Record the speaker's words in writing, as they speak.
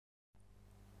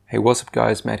Hey, what's up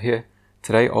guys, Matt here.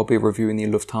 Today I'll be reviewing the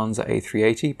Lufthansa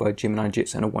A380 by Gemini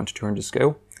jets in a 1 to 200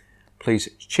 scale. Please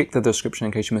check the description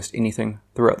in case you missed anything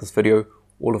throughout this video.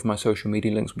 All of my social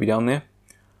media links will be down there.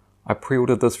 I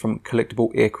pre-ordered this from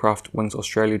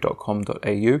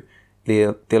collectibleaircraftwingsaustralia.com.au.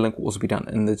 Their link will also be down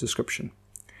in the description.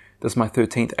 This is my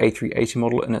 13th A380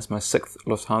 model and it's my 6th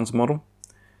Lufthansa model.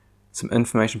 Some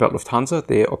information about Lufthansa: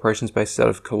 their operations based out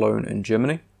of Cologne in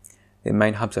Germany. Their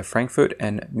main hubs are Frankfurt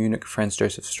and Munich, Franz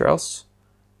Josef Strauss.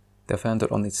 They were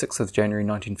founded on the 6th of January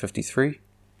 1953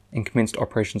 and commenced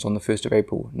operations on the 1st of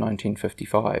April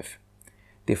 1955.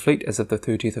 Their fleet as of the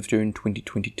 30th of June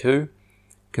 2022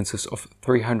 consists of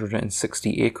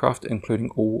 360 aircraft,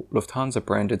 including all Lufthansa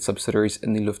branded subsidiaries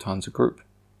in the Lufthansa group.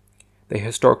 They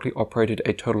historically operated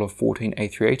a total of 14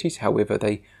 A380s, however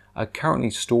they are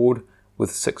currently stored with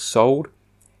 6 sold,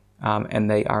 and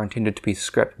they are intended to be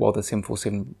scrapped while the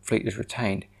 747 fleet is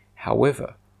retained.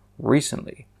 However,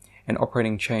 recently, an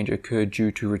operating change occurred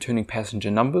due to returning passenger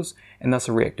numbers, and thus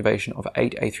a reactivation of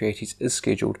 8 A380s is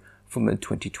scheduled for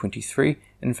mid-2023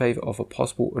 in favour of a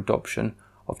possible adoption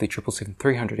of the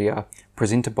 777-300ER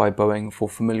presented by Boeing for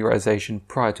familiarisation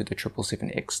prior to the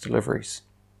 777X deliveries.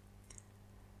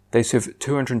 They serve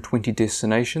 220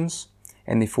 destinations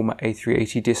and the former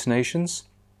A380 destinations,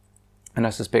 and I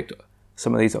suspect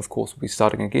some of these, of course, will be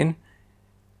starting again.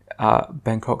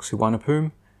 Bangkok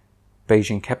Suvarnabhumi,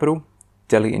 Beijing Capital,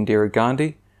 Delhi Indira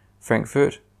Gandhi,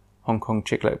 Frankfurt, Hong Kong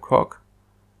Checklap Kwok,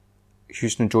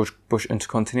 Houston George Bush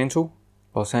Intercontinental,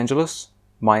 Los Angeles,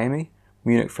 Miami,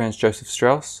 Munich Franz Josef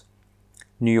Strauss,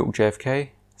 New York JFK,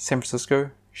 San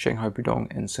Francisco, Shanghai Pudong,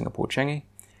 and Singapore Changi.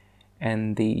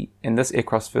 And this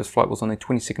aircraft's first flight was on the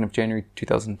 22nd of January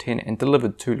 2010 and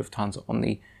delivered to Lufthansa on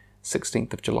the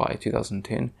 16th of July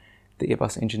 2010. The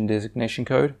Airbus engine designation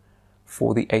code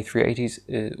for the A380s,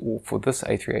 or for this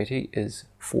A380, is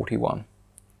 41.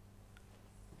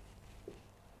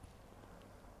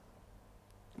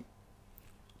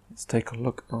 Let's take a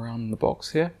look around the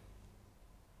box here.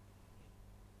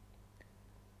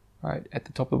 Right, at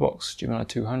the top of the box, Gemini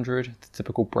 200, the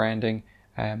typical branding,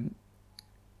 a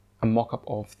mock-up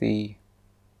of the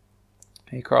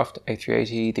aircraft,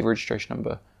 A380, the registration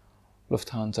number,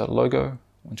 Lufthansa logo,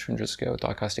 1 to 200 scale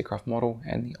die-cast aircraft model,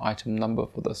 and the item number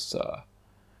for this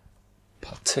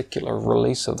particular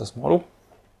release of this model.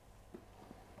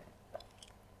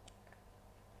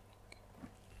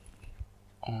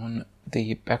 On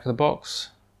the back of the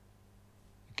box,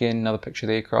 again another picture of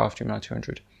the aircraft, Gemini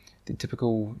 200, the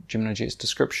typical Gemini Jets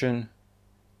description,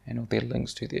 and all their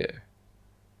links to their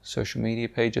social media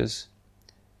pages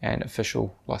and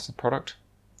official licensed product.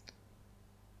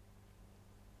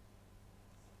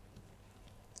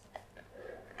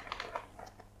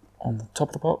 On the top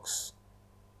of the box,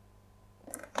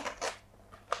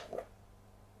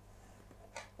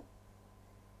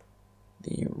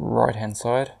 the right hand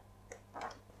side,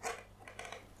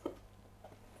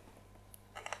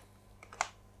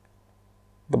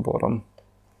 the bottom,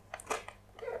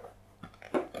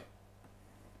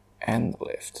 and the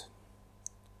left.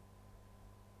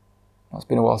 Now, it's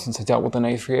been a while since I dealt with an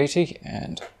A380,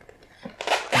 and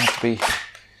gonna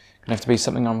have to be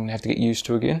something I'm gonna have to get used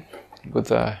to again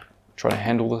with trying to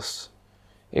handle this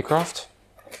aircraft.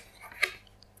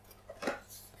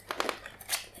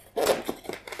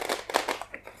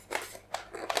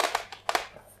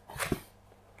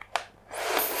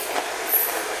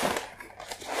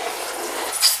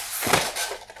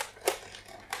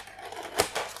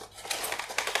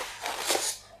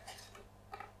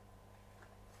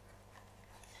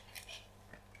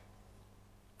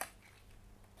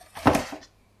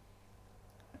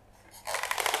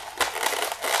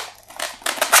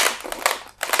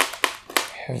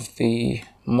 Have the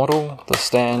model, the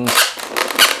stand,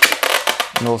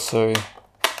 and also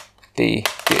the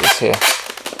gears here.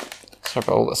 Sorry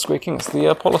about all the squeaking, it's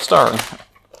the polystyrene.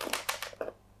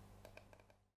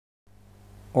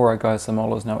 Alright guys, the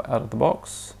model is now out of the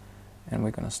box, and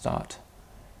we're going to start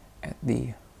at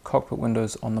the cockpit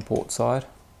windows on the port side.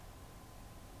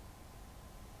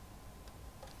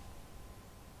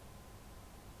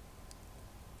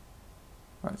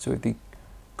 Right, so with the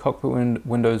cockpit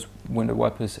windows, window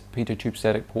wipers, pitot tube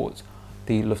static ports,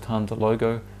 the Lufthansa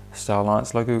logo, Star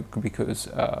Alliance logo, because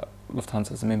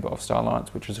Lufthansa is a member of Star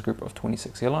Alliance, which is a group of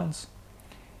 26 airlines.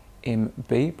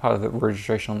 MB, part of the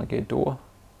registration on the gear door.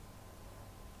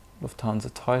 Lufthansa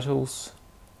titles,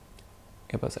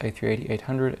 Airbus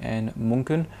A380-800, and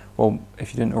Munich. Well,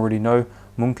 if you didn't already know,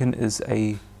 Munich is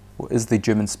the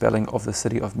German spelling of the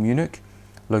city of Munich,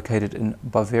 located in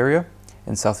Bavaria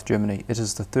in South Germany. It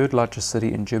is the 3rd largest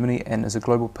city in Germany and is a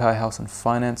global powerhouse in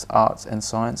finance, arts and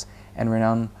science, and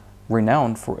renowned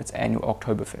renowned for its annual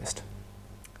Oktoberfest.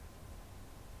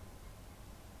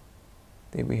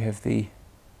 There we have the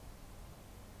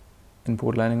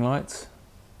inboard landing lights.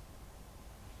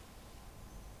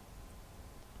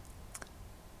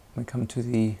 We come to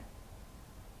the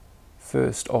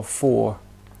first of 4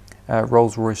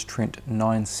 Rolls-Royce Trent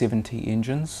 970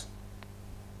 engines.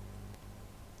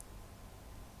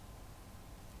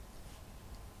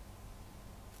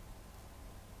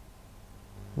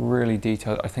 Really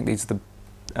detailed. I think these are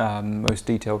the most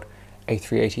detailed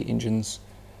A380 engines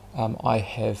I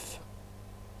have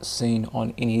seen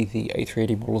on any of the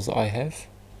A380 models that I have.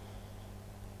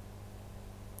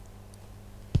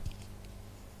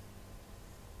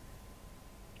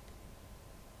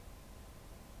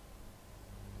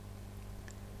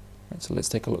 Right, so let's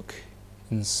take a look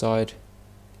inside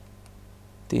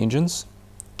the engines.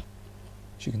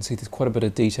 As you can see, there's quite a bit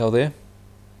of detail there.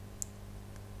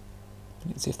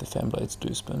 Let's see if the fan blades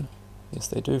do spin. Yes,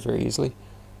 they do, very easily.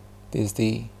 There's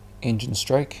the engine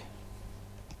strake.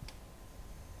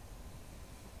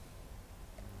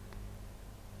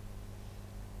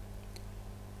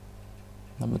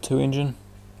 Number 2 engine.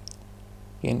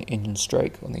 Again, engine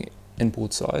strake on the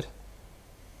inboard side.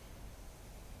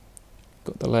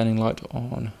 Got the landing light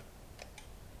on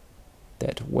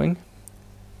that wing.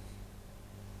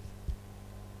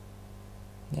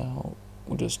 Now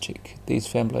we'll just check these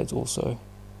fan blades also.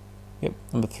 Yep,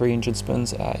 number 3 engine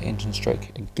spins, engine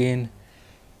strake again.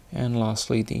 And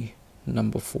lastly, the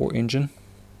number 4 engine.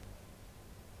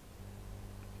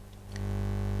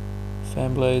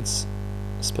 Fan blades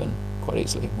spin quite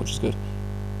easily, which is good.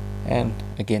 And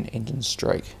again, engine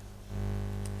strake.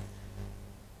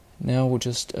 Now we'll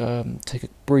just take a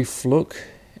brief look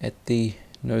at the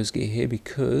nose gear here,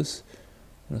 because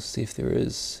let's see if there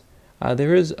is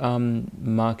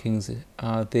markings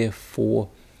there for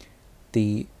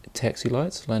the taxi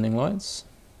lights, landing lights.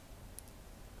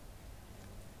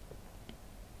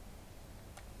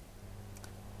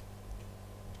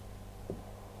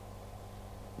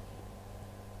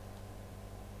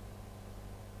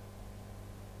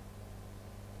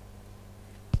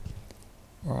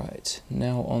 Right,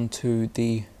 now on to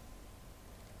the,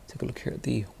 take a look here at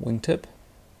the wingtip.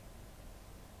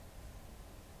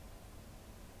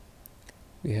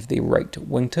 We have the raked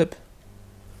wingtip.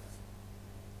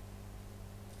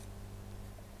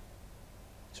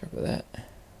 Sorry about that.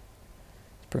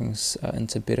 It brings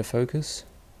into better focus.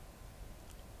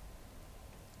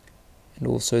 And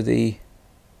also the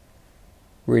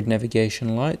red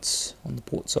navigation lights on the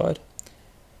port side.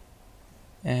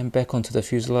 And back onto the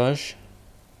fuselage.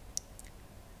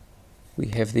 We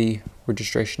have the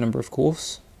registration number, of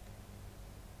course,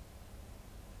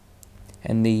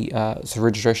 and the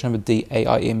registration number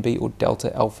D-AIMB, or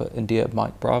Delta Alpha India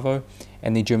Mike Bravo,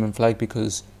 and the German flag,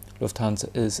 because Lufthansa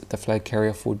is the flag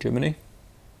carrier for Germany.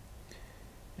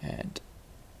 And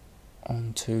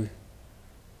onto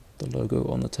the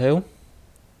logo on the tail.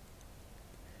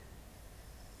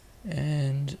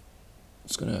 And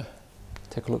just going to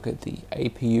take a look at the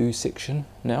APU section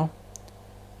now.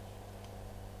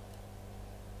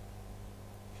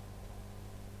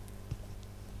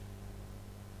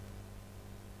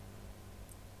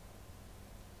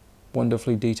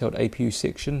 Wonderfully detailed APU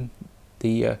section,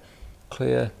 the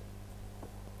clear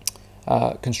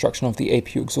construction of the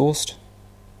APU exhaust.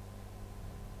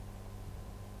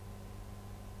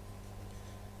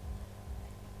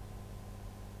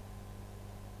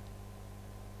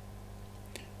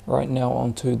 Right, now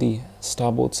onto the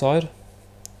starboard side.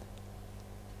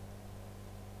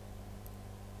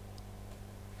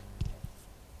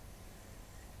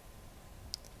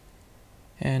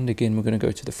 And again, we're going to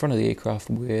go to the front of the aircraft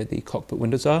where the cockpit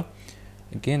windows are.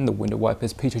 Again, the window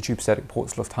wipers, pitot tube static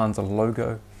ports, Lufthansa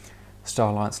logo,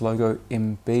 Star Alliance logo,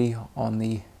 MB on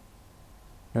the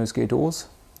nose gear doors.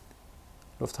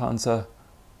 Lufthansa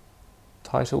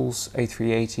titles,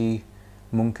 A380,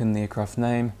 Munich, the aircraft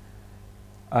name,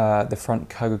 the front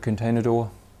cargo container door.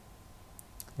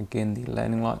 Again, the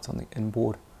landing lights on the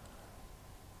inboard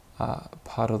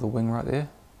part of the wing right there.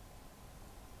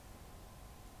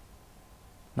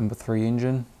 Number 3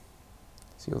 engine,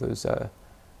 see all those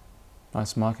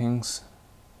nice markings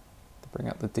to bring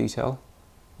out the detail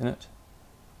in it.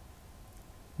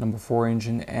 Number 4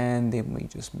 engine, and then we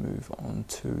just move on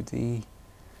to the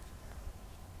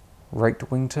raked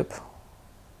wingtip.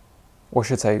 Or I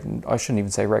should say, I shouldn't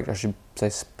even say raked, I should say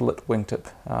split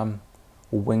wingtip,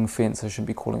 or wing fence. I shouldn't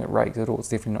be calling it raked at all, it's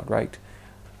definitely not raked.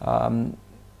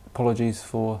 Apologies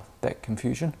for that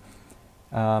confusion.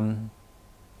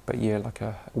 But yeah, like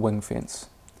a wing fence.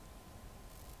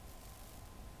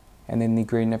 And then the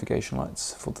green navigation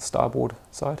lights for the starboard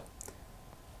side.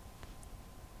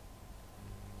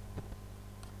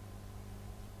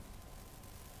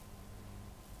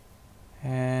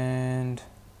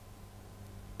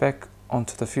 back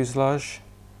onto the fuselage.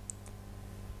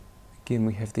 Again,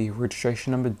 we have the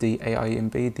registration number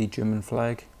D-AIMB, the German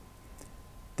flag,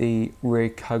 the rear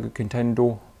cargo container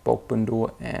door, bulk bin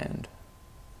door, and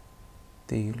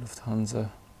the Lufthansa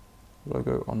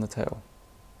logo on the tail.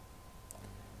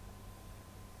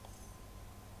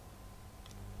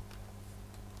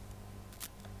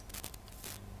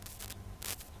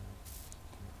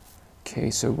 Okay,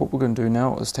 so what we're going to do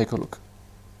now is take a look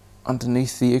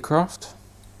underneath the aircraft.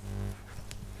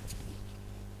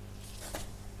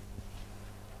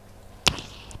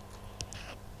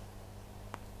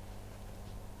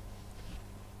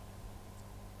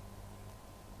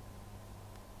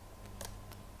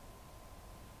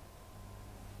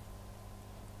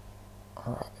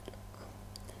 Alright,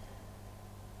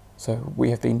 so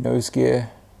we have the nose gear,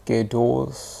 gear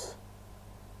doors,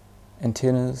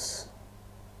 antennas,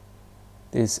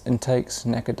 there's intakes,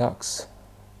 necker ducts,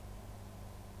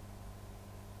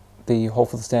 the hole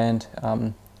for the stand,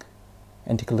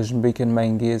 anti-collision beacon,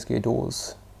 main gears, gear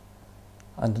doors,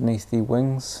 underneath the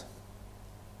wings.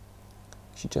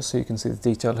 Actually, just so you can see the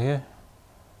detail here,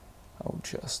 I'll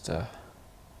just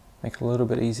make it a little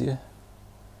bit easier.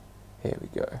 Here we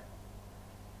go.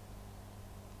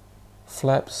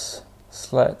 Flaps,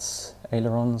 slats,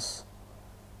 ailerons,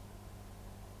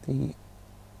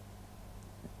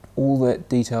 all that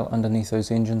detail underneath those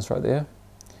engines right there.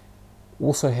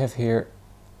 Also have here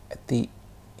at the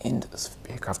end of this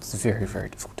aircraft, it's very, very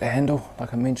difficult to handle,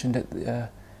 like I mentioned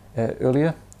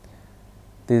earlier.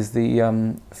 There's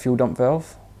the fuel dump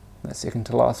valve, that second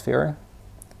to last fairing.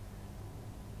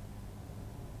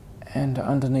 And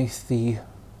underneath the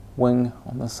wing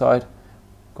on the side,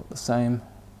 got the same.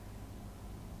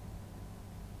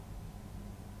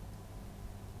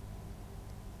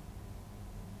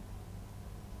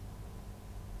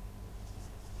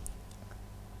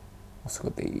 Also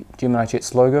got the Gemini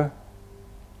Jets logo.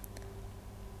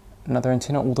 Another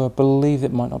antenna, although I believe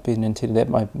it might not be an antenna,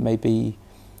 that may be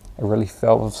a relief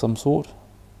valve of some sort.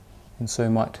 And so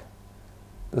might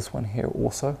this one here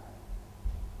also.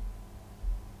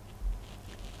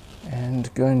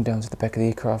 And going down to the back of the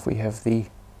aircraft, we have the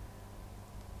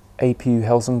APU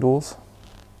housing doors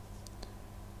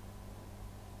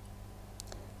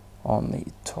on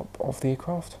the top of the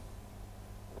aircraft.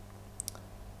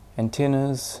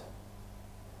 Antennas,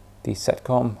 the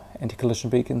SATCOM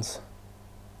anti-collision beacons,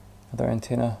 another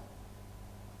antenna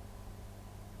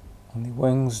on the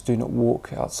wings, do not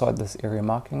walk outside this area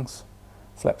markings,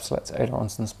 flaps, slats,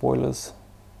 ailerons and spoilers.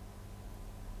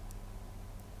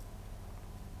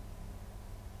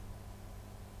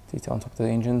 Detail on top of the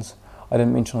engines. I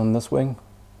didn't mention on this wing,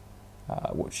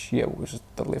 which is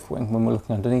the left wing when we're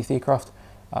looking underneath the aircraft.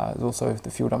 There's also the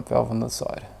fuel dump valve on this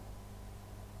side.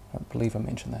 I don't believe I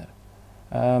mentioned that.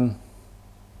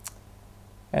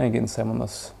 And again, same on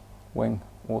this wing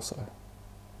also.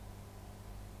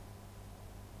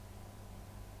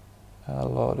 A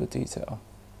lot of detail.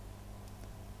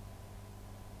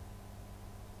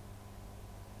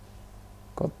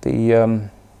 Got the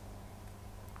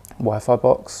Wi-Fi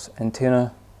box,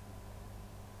 antenna,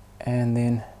 and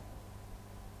then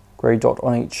grey dot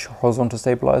on each horizontal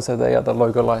stabilizer. They are the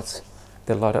logo lights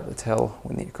that light up the tail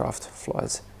when the aircraft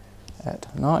flies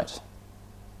at night.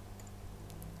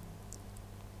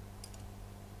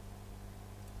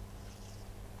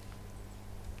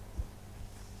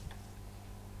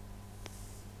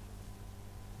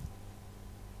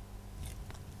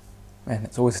 Man,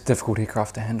 it's always a difficult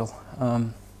aircraft to handle.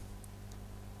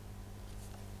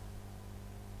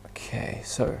 Okay,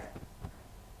 so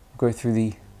I'll go through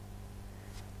the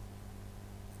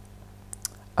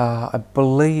I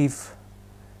believe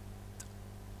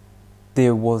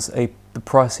there was the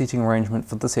price seating arrangement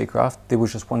for this aircraft. There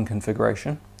was just one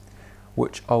configuration,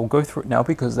 which I'll go through it now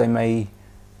because they may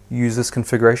use this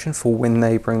configuration for when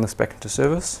they bring this back into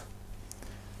service.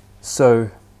 So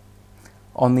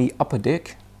on the upper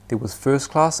deck, there was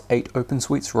first class, 8 open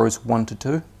suites, rows 1 to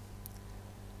 2.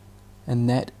 And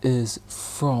that is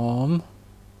from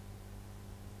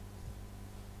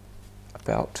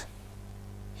about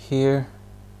here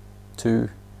to,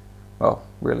 well,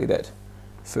 really that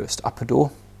first upper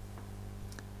door.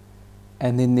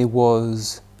 And then there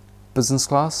was business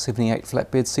class, 78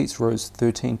 flatbed seats, rows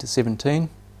 13 to 17.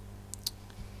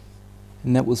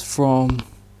 And that was from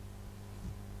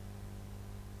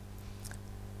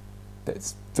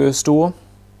that first door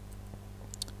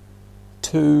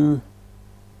to,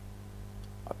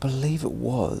 I believe it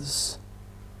was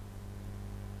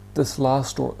this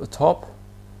last door at the top.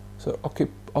 So it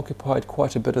occupied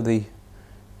quite a bit of the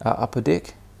upper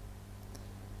deck.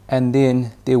 And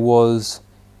then there was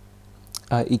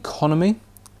economy,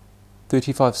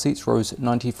 35 seats, rows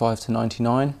 95 to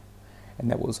 99,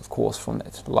 and that was of course from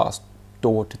that last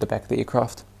door to the back of the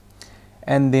aircraft.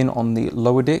 And then on the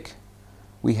lower deck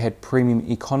we had premium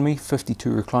economy, 52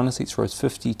 recliner seats, rows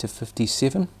 50 to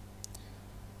 57.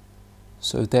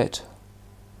 So that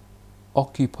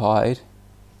occupied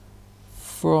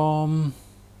from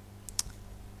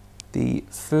the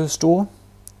first door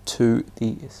to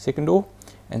the second door,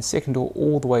 and second door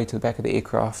all the way to the back of the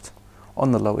aircraft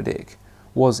on the lower deck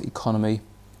was economy,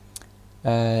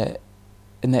 and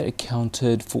that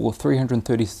accounted for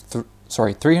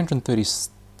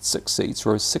 336 seats,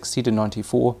 rows 60 to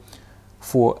 94,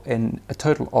 for a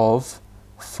total of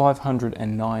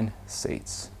 509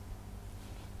 seats.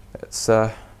 That's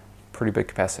a pretty big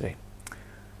capacity.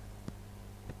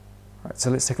 Right, so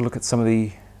let's take a look at some of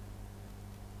the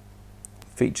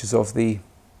features of the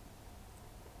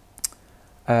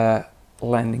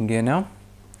landing gear now.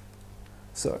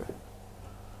 So,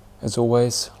 as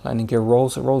always, landing gear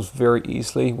rolls. It rolls very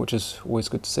easily, which is always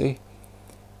good to see.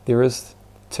 There is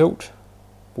tilt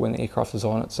when the aircraft is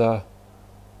on its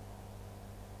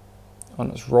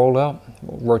rollout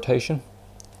or rotation,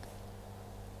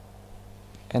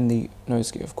 and the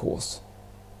nose gear, of course,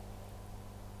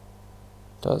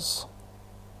 does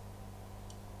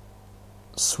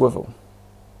swivel.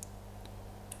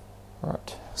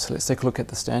 Right, so let's take a look at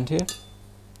the stand here.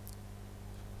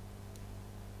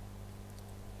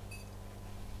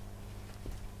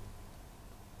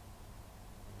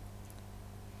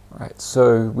 Right,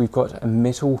 so we've got a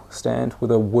metal stand with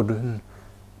a wooden,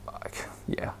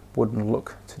 wooden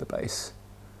look to the base.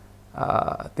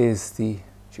 There's the,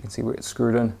 as you can see where it's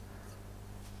screwed in,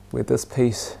 where this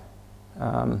piece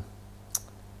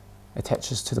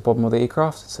attaches to the bottom of the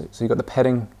aircraft. So you've got the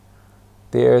padding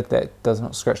there that does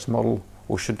not scratch the model,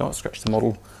 or should not scratch the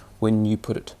model when you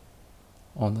put it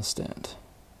on the stand.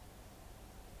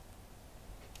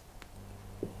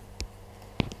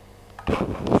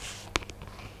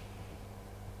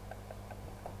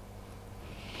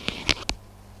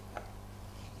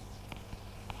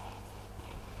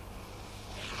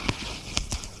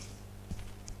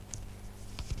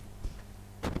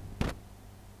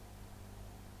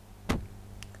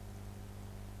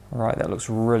 Right, that looks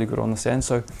really good on the stand.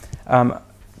 So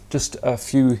just a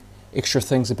few extra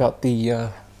things about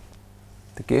the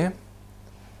gear.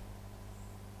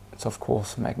 It's of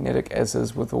course magnetic, as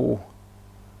is with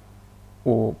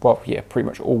pretty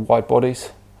much all wide bodies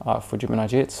for Gemini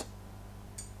jets.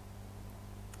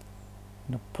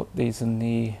 I'm going to put these in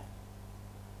the, I'm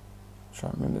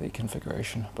trying to remember the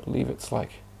configuration, I believe it's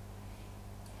like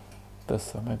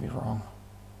this, I may be wrong.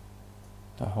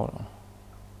 No, hold on.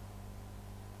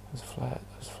 Those flat.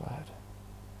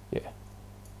 Yeah.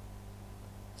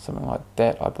 Something like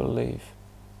that, I believe.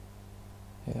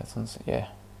 Yeah, that's yeah.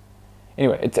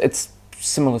 Anyway, it's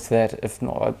similar to that, if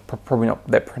not, probably not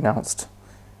that pronounced.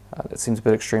 That seems a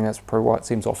bit extreme, that's probably why it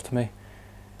seems off to me.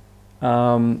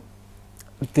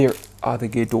 There are the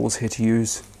gear doors here to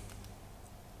use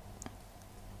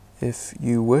if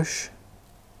you wish.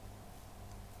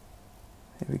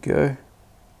 There we go.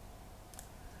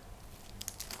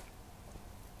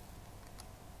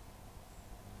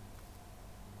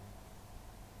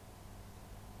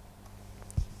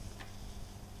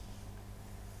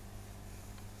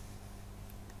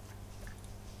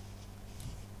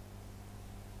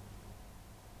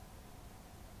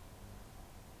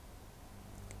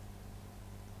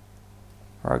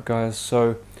 Alright guys,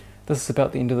 so this is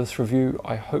about the end of this review.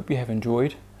 I hope you have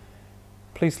enjoyed.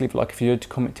 Please leave a like if you did,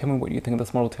 comment, tell me what you think of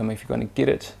this model, tell me if you're going to get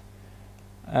it.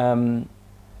 The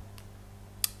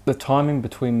timing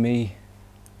between me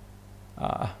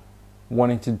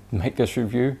wanting to make this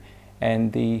review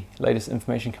and the latest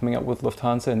information coming up with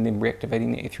Lufthansa and then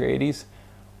reactivating the A380s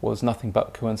was nothing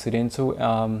but coincidental,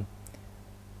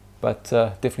 but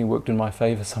definitely worked in my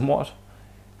favour somewhat.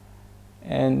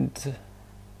 And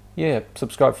yeah,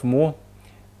 subscribe for more.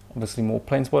 Obviously more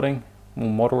plane spotting, more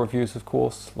model reviews of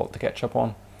course, a lot to catch up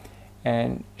on.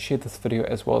 And share this video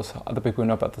as well as other people who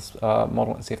know about this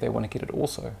model and see if they want to get it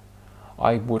also.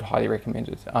 I would highly recommend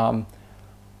it.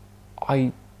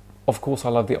 Of course I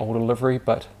love the older livery,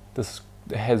 but this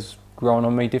has grown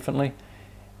on me definitely.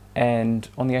 And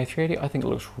on the A380 I think it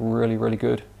looks really, really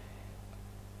good.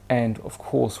 And of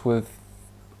course with,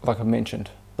 like I mentioned,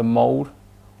 the mold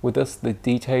with this, the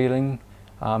detailing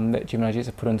that Gemini jets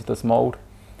have put into this mold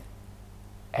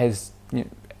has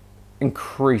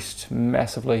increased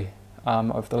massively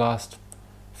over the last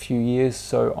few years,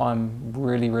 so I'm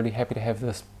really, really happy to have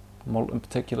this model in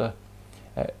particular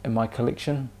in my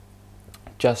collection,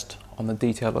 just on the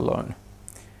detail alone.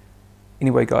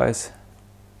 Anyway guys,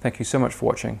 thank you so much for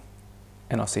watching,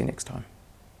 and I'll see you next time.